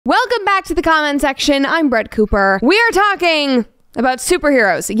Welcome back to the comment section. I'm Brett Cooper. We are talking about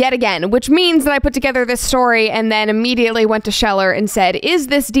superheroes yet again, which means that I put together this story and then immediately went to Scheller and said, is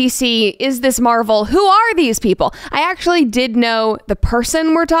this DC? Is this Marvel? Who are these people? I actually did know the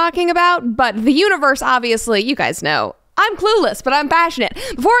person we're talking about, but the universe, obviously, you guys know. I'm clueless, but I'm passionate.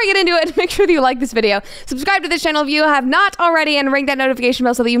 Before I get into it, make sure that you like this video, subscribe to this channel if you have not already, and ring that notification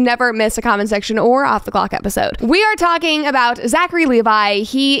bell so that you never miss a comment section or off the clock episode. We are talking about Zachary Levi.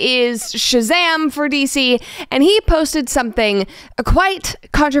 He is Shazam for DC, and he posted something quite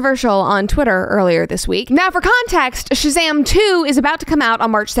controversial on Twitter earlier this week. Now, for context, Shazam 2 is about to come out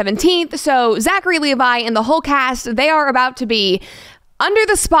on March 17th, so Zachary Levi and the whole cast, they are about to be under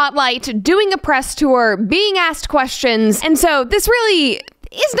the spotlight, doing a press tour, being asked questions. And so this really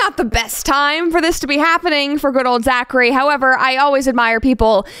is not the best time for this to be happening for good old Zachary. However, I always admire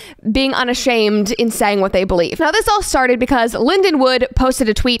people being unashamed in saying what they believe. Now, this all started because Lyndon Wood posted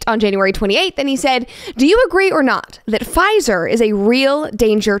a tweet on January 28th, and he said, "Do you agree or not that Pfizer is a real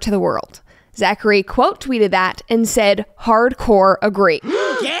danger to the world?" Zachary quote tweeted that and said, "Hardcore agree."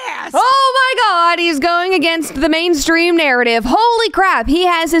 Yes! Oh my God, he's going against the mainstream narrative. Holy crap, he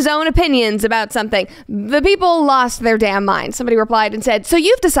has his own opinions about something. The people lost their damn minds. Somebody replied and said, "So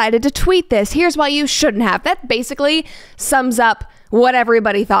you've decided to tweet this. Here's why you shouldn't have." That basically sums up what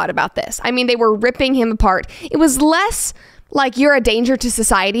everybody thought about this. I mean, they were ripping him apart. It was less like you're a danger to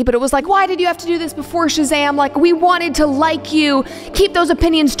society, but it was like, why did you have to do this before Shazam? Like, we wanted to like you. Keep those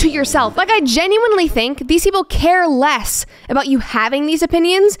opinions to yourself. Like, I genuinely think these people care less about you having these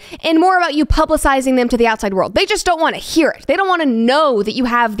opinions and more about you publicizing them to the outside world. They just don't want to hear it. They don't want to know that you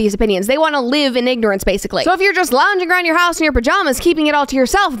have these opinions. They want to live in ignorance, basically. So if you're just lounging around your house in your pajamas, keeping it all to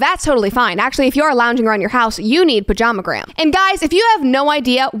yourself, that's totally fine. Actually, if you're lounging around your house, you need Pajamagram. And guys, if you have no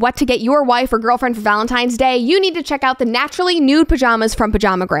idea what to get your wife or girlfriend for Valentine's Day, you need to check out the Naturally Nude pajamas from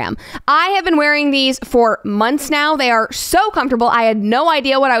Pajamagram. I have been wearing these for months now. They are so comfortable. I had no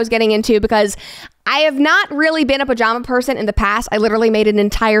idea what I was getting into because I have not really been a pajama person in the past. I literally made an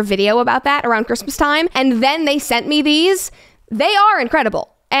entire video about that around Christmas time, and then they sent me these. They are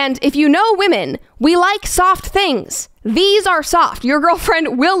incredible. And if you know women, we like soft things. These are soft. Your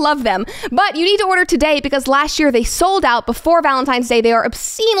girlfriend will love them. But you need to order today because last year they sold out before Valentine's Day. They are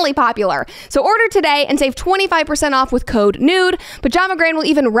obscenely popular. So order today and save 25% off with code NUDE. Pajamagram will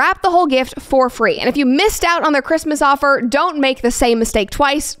even wrap the whole gift for free. And if you missed out on their Christmas offer, don't make the same mistake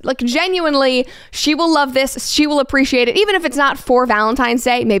twice. Like, genuinely, she will love this. She will appreciate it. Even if it's not for Valentine's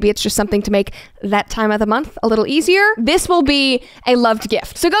Day, maybe it's just something to make that time of the month a little easier. This will be a loved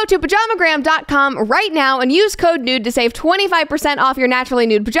gift. So go to pajamagram.com right now and use code NUDE to save 25% off your naturally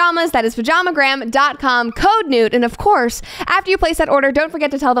nude pajamas. That is pajamagram.com, code NUDE. And of course, after you place that order, don't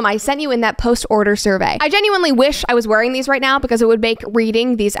forget to tell them I sent you in that post-order survey. I genuinely wish I was wearing these right now because it would make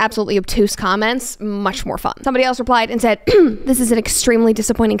reading these absolutely obtuse comments much more fun. Somebody else replied and said, "This is an extremely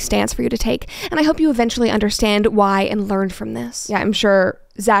disappointing stance for you to take, and I hope you eventually understand why and learn from this." Yeah, I'm sure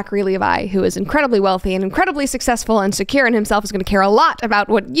Zachary Levi, who is incredibly wealthy and incredibly successful and secure in himself, is going to care a lot about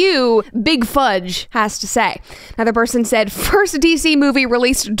what you, Big Fudge, has to say. Another person said, "First DC movie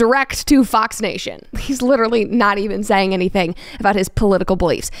released direct to Fox Nation." He's literally not even saying anything about his political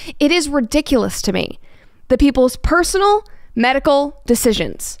beliefs. It is ridiculous to me that people's personal medical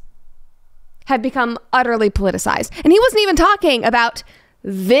decisions have become utterly politicized. And he wasn't even talking about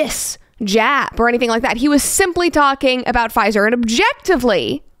this jab or anything like that. He was simply talking about Pfizer, and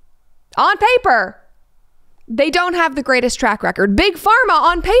objectively, on paper, they don't have the greatest track record. Big Pharma,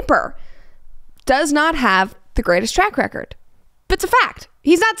 on paper, does not have the greatest track record. But it's a fact.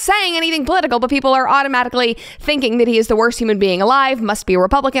 He's not saying anything political, but people are automatically thinking that he is the worst human being alive, must be a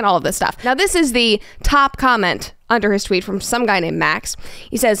Republican, all of this stuff. Now, this is the top comment under his tweet from some guy named Max.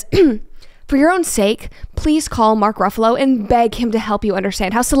 He says, "For your own sake, please call Mark Ruffalo and beg him to help you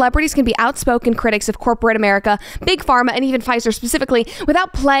understand how celebrities can be outspoken critics of corporate America, Big Pharma, and even Pfizer specifically,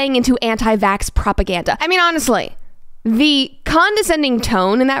 without playing into anti-vax propaganda." I mean, honestly, the condescending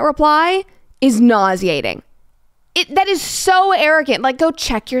tone in that reply is nauseating. That is so arrogant. Like, go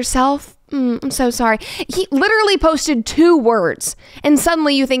check yourself. I'm so sorry. He literally posted 2 words, and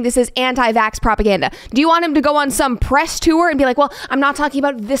suddenly you think this is anti-vax propaganda. Do you want him to go on some press tour and be like, "Well, I'm not talking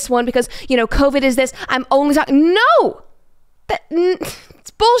about this one because, you know, COVID is this. I'm only talking..." No!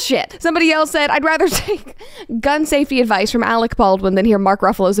 It's bullshit. Somebody else said, "I'd rather take gun safety advice from Alec Baldwin than hear Mark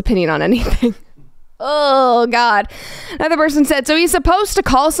Ruffalo's opinion on anything." Oh, God. Another person said, "So he's supposed to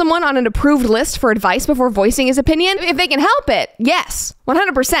call someone on an approved list for advice before voicing his opinion? If they can help it, yes,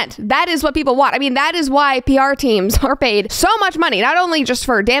 100%. That is what people want. I mean, that is why PR teams are paid so much money, not only just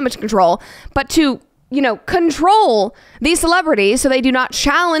for damage control, but to control these celebrities so they do not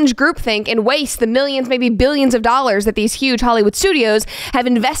challenge groupthink and waste the millions, maybe billions of dollars that these huge Hollywood studios have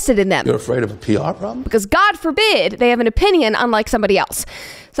invested in them. You're afraid of a PR problem? Because God forbid they have an opinion unlike somebody else.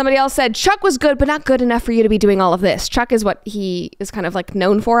 Somebody else said, Chuck was good, but not good enough for you to be doing all of this. Chuck is what he is kind of like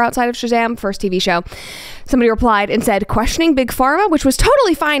known for outside of Shazam, first TV show. Somebody replied and said, questioning Big Pharma, which was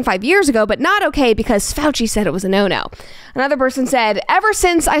totally fine 5 years ago, but not okay because Fauci said it was a no-no. Another person said, ever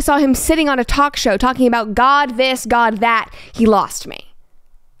since I saw him sitting on a talk show talking about God this, God that, he lost me.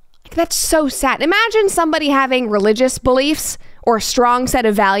 That's so sad. Imagine somebody having religious beliefs or a strong set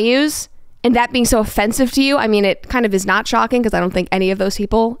of values and that being so offensive to you. I mean, it kind of is not shocking because I don't think any of those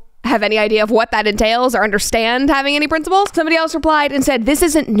people have any idea of what that entails or understand having any principles. Somebody else replied and said, this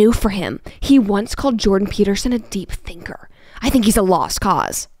isn't new for him. He once called Jordan Peterson a deep thinker. I think he's a lost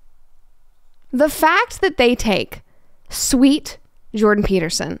cause. The fact that they take sweet Jordan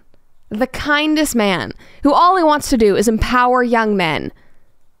Peterson, the kindest man, who all he wants to do is empower young men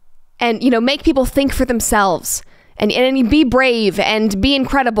and, make people think for themselves and be brave and be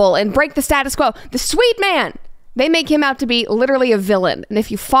incredible and break the status quo. The sweet man, they make him out to be literally a villain. And if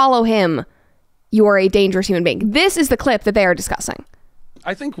you follow him, you are a dangerous human being. This is the clip that they are discussing.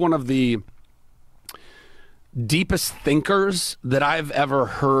 I think one of the deepest thinkers that I've ever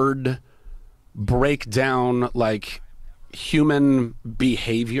heard break down like human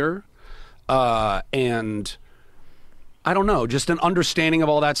behavior and I don't know, just an understanding of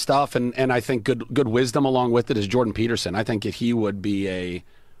all that stuff and I think good wisdom along with it is Jordan Peterson. I think he would be a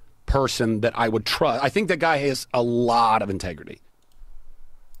person that I would trust. I think that guy has a lot of integrity.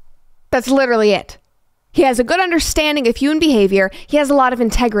 That's literally it. He has a good understanding of human behavior. He has a lot of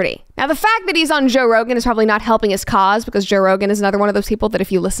integrity. Now, the fact that he's on Joe Rogan is probably not helping his cause because Joe Rogan is another one of those people that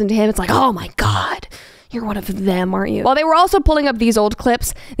if you listen to him, it's like, oh my God, you're one of them, aren't you? While they were also pulling up these old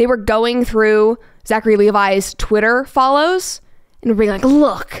clips, they were going through Zachary Levi's Twitter follows and being like,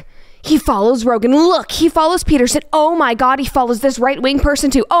 look, he follows Rogan. Look, he follows Peterson. Oh my God, he follows this right-wing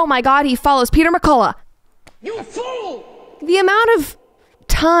person too. Oh my God, he follows Peter McCullough. You a fool! The amount of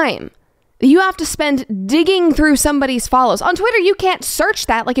time you have to spend digging through somebody's follows. On Twitter, you can't search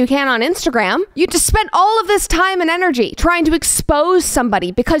that like you can on Instagram. You just spend all of this time and energy trying to expose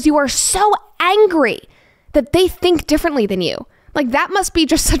somebody because you are so angry that they think differently than you. Like, that must be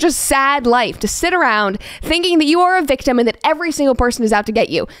just such a sad life to sit around thinking that you are a victim and that every single person is out to get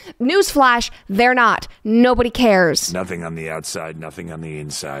you. Newsflash, they're not. Nobody cares. Nothing on the outside, nothing on the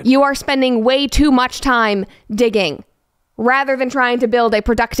inside. You are spending way too much time digging rather than trying to build a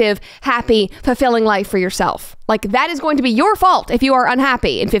productive, happy, fulfilling life for yourself. Like, that is going to be your fault if you are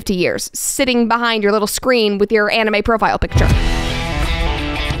unhappy in 50 years, sitting behind your little screen with your anime profile picture.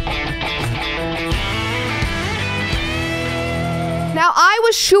 Now, I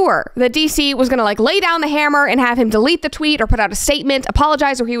was sure that DC was going to lay down the hammer and have him delete the tweet or put out a statement,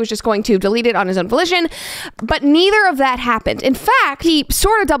 apologize, or he was just going to delete it on his own volition. But neither of that happened. In fact, he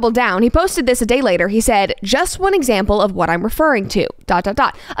sort of doubled down. He posted this a day later. He said, just one example of what I'm referring to, ...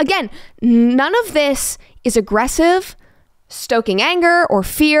 Again, none of this is aggressive, stoking anger or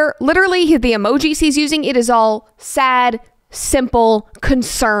fear. Literally, the emojis he's using, it is all sad, simple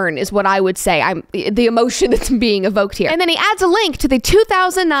concern is what I would say. The emotion that's being evoked here. And then he adds a link to the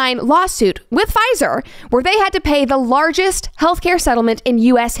 2009 lawsuit with Pfizer, where they had to pay the largest healthcare settlement in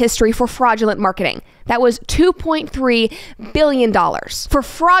U.S. history for fraudulent marketing. That was $2.3 billion for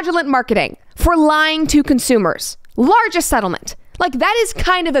fraudulent marketing, for lying to consumers. Largest settlement. That is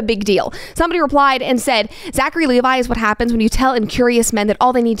kind of a big deal. Somebody replied and said, Zachary Levi is what happens when you tell incurious men that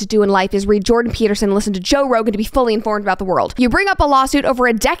all they need to do in life is read Jordan Peterson and listen to Joe Rogan to be fully informed about the world. You bring up a lawsuit over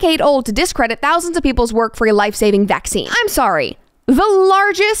a decade old to discredit thousands of people's work for a life-saving vaccine. I'm sorry. The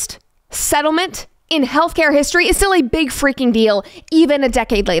largest settlement in healthcare history is still a big freaking deal, even a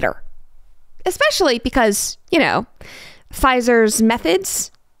decade later. Especially because, Pfizer's methods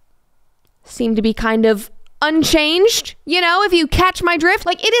seem to be kind of unchanged, if you catch my drift.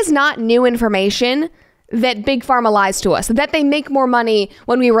 It is not new information that Big Pharma lies to us, that they make more money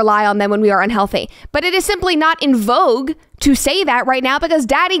when we rely on them when we are unhealthy. But it is simply not in vogue to say that right now because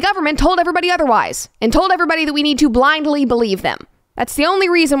daddy government told everybody otherwise and told everybody that we need to blindly believe them. That's the only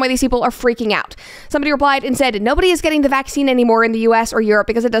reason why these people are freaking out. Somebody replied and said, nobody is getting the vaccine anymore in the US or Europe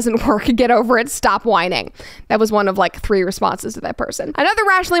because it doesn't work. Get over it. Stop whining. That was one of 3 responses to that person. Another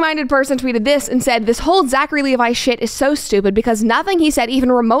rationally minded person tweeted this and said, this whole Zachary Levi shit is so stupid because nothing he said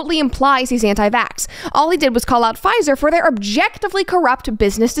even remotely implies he's anti-vax. All he did was call out Pfizer for their objectively corrupt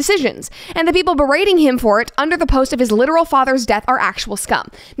business decisions. And the people berating him for it under the post of his literal father's death are actual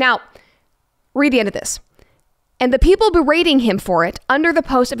scum. Now, read the end of this. And the people berating him for it under the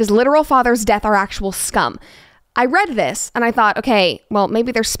post of his literal father's death are actual scum. I read this and I thought, okay, well,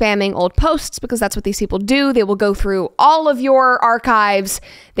 maybe they're spamming old posts because that's what these people do. They will go through all of your archives.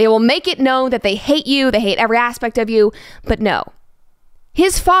 They will make it known that they hate you. They hate every aspect of you. But no.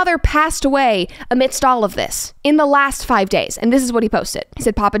 His father passed away amidst all of this in the last 5 days. And this is what he posted. He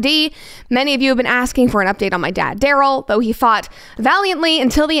said, Papa D, many of you have been asking for an update on my dad, Daryl. Though he fought valiantly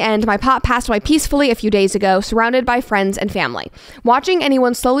until the end, my pop passed away peacefully a few days ago, surrounded by friends and family. Watching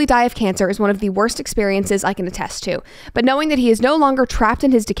anyone slowly die of cancer is one of the worst experiences I can attest to. But knowing that he is no longer trapped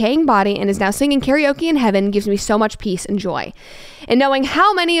in his decaying body and is now singing karaoke in heaven gives me so much peace and joy. And knowing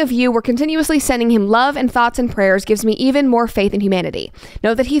how many of you were continuously sending him love and thoughts and prayers gives me even more faith in humanity.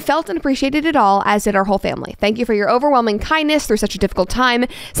 Know that he felt and appreciated it all, as did our whole family. Thank you for your overwhelming kindness through such a difficult time.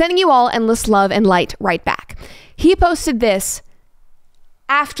 Sending you all endless love and light right back. He posted this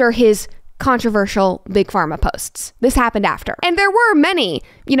after his controversial Big Pharma posts. This happened after. And there were many,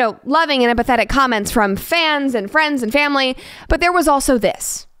 loving and empathetic comments from fans and friends and family, but there was also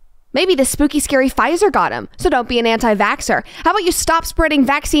this. Maybe the spooky, scary Pfizer got him, so don't be an anti-vaxxer. How about you stop spreading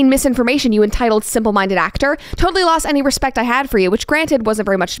vaccine misinformation, you entitled, simple-minded actor? Totally lost any respect I had for you, which granted wasn't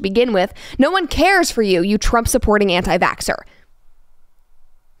very much to begin with. No one cares for you, you Trump-supporting anti-vaxxer.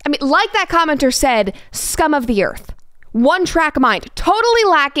 I mean, like that commenter said, scum of the earth. One-track mind, totally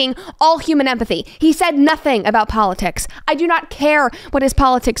lacking all human empathy. He said nothing about politics. I do not care what his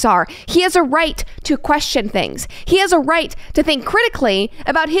politics are. He has a right to question things. He has a right to think critically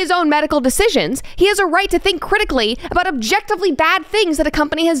about his own medical decisions. He has a right to think critically about objectively bad things that a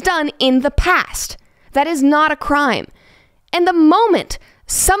company has done in the past. That is not a crime. And the moment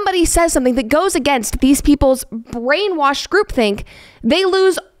somebody says something that goes against these people's brainwashed groupthink, they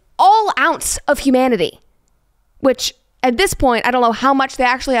lose all ounce of humanity, which at this point, I don't know how much they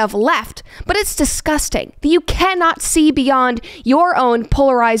actually have left, but it's disgusting that you cannot see beyond your own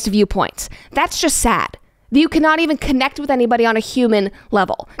polarized viewpoints. That's just sad. That you cannot even connect with anybody on a human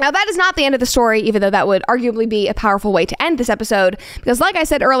level. Now, that is not the end of the story, even though that would arguably be a powerful way to end this episode, because like I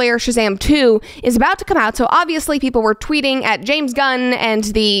said earlier, Shazam 2 is about to come out, so obviously people were tweeting at James Gunn and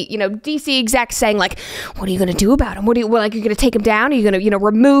the, DC execs saying, like, what are you going to do about him? You're going to take him down? Are you going to,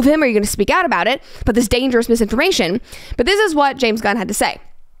 remove him? Are you going to speak out about it? But this dangerous misinformation. But this is what James Gunn had to say.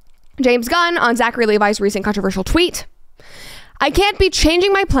 James Gunn on Zachary Levi's recent controversial tweet. I can't be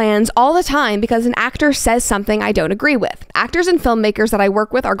changing my plans all the time because an actor says something I don't agree with. Actors and filmmakers that I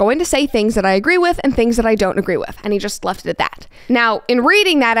work with are going to say things that I agree with and things that I don't agree with. And he just left it at that. Now, in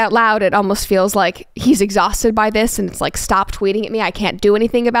reading that out loud, it almost feels like he's exhausted by this and it's like, stop tweeting at me. I can't do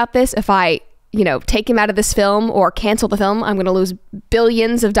anything about this. If I, take him out of this film or cancel the film, I'm going to lose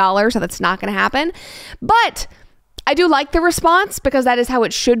billions of dollars. So that's not going to happen. But I do like the response because that is how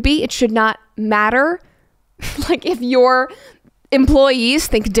it should be. It should not matter. Like if your employees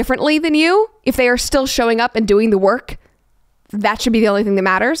think differently than you, if they are still showing up and doing the work, that should be the only thing that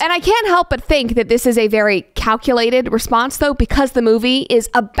matters. And I can't help but think that this is a very calculated response, though, because the movie is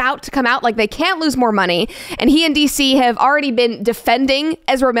about to come out. Like, they can't lose more money. And he and DC have already been defending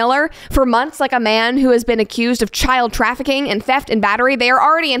Ezra Miller for months, like a man who has been accused of child trafficking and theft and battery. They are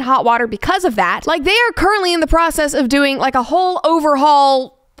already in hot water because of that. Like, they are currently in the process of doing like a whole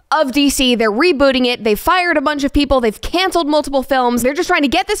overhaul of DC. They're rebooting it. They've fired a bunch of people. They've canceled multiple films. They're just trying to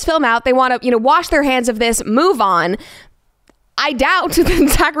get this film out. They want to, wash their hands of this, move on. I doubt that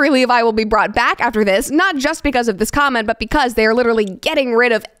Zachary Levi will be brought back after this, not just because of this comment, but because they're literally getting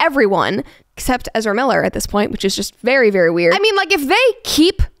rid of everyone except Ezra Miller at this point, which is just very, very weird. I mean, like, if they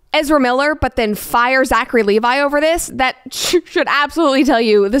keep Ezra Miller, but then fire Zachary Levi over this, that should absolutely tell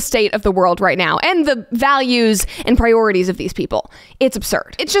you the state of the world right now and the values and priorities of these people. It's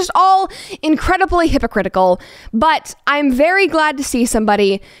absurd. It's just all incredibly hypocritical, but I'm very glad to see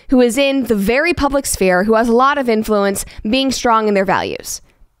somebody who is in the very public sphere, who has a lot of influence, being strong in their values.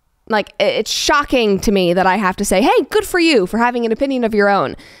 Like, it's shocking to me that I have to say, hey, good for you for having an opinion of your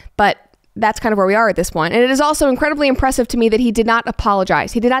own, but that's kind of where we are at this point. And it is also incredibly impressive to me that he did not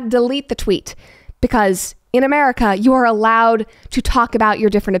apologize. He did not delete the tweet, because in America, you are allowed to talk about your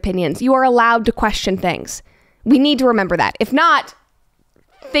different opinions. You are allowed to question things. We need to remember that. If not,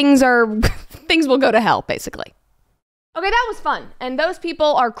 things will go to hell, basically. Okay, that was fun. And those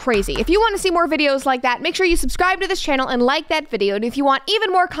people are crazy. If you want to see more videos like that, make sure you subscribe to this channel and like that video. And if you want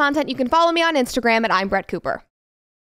even more content, you can follow me on Instagram at I'm Brett Cooper.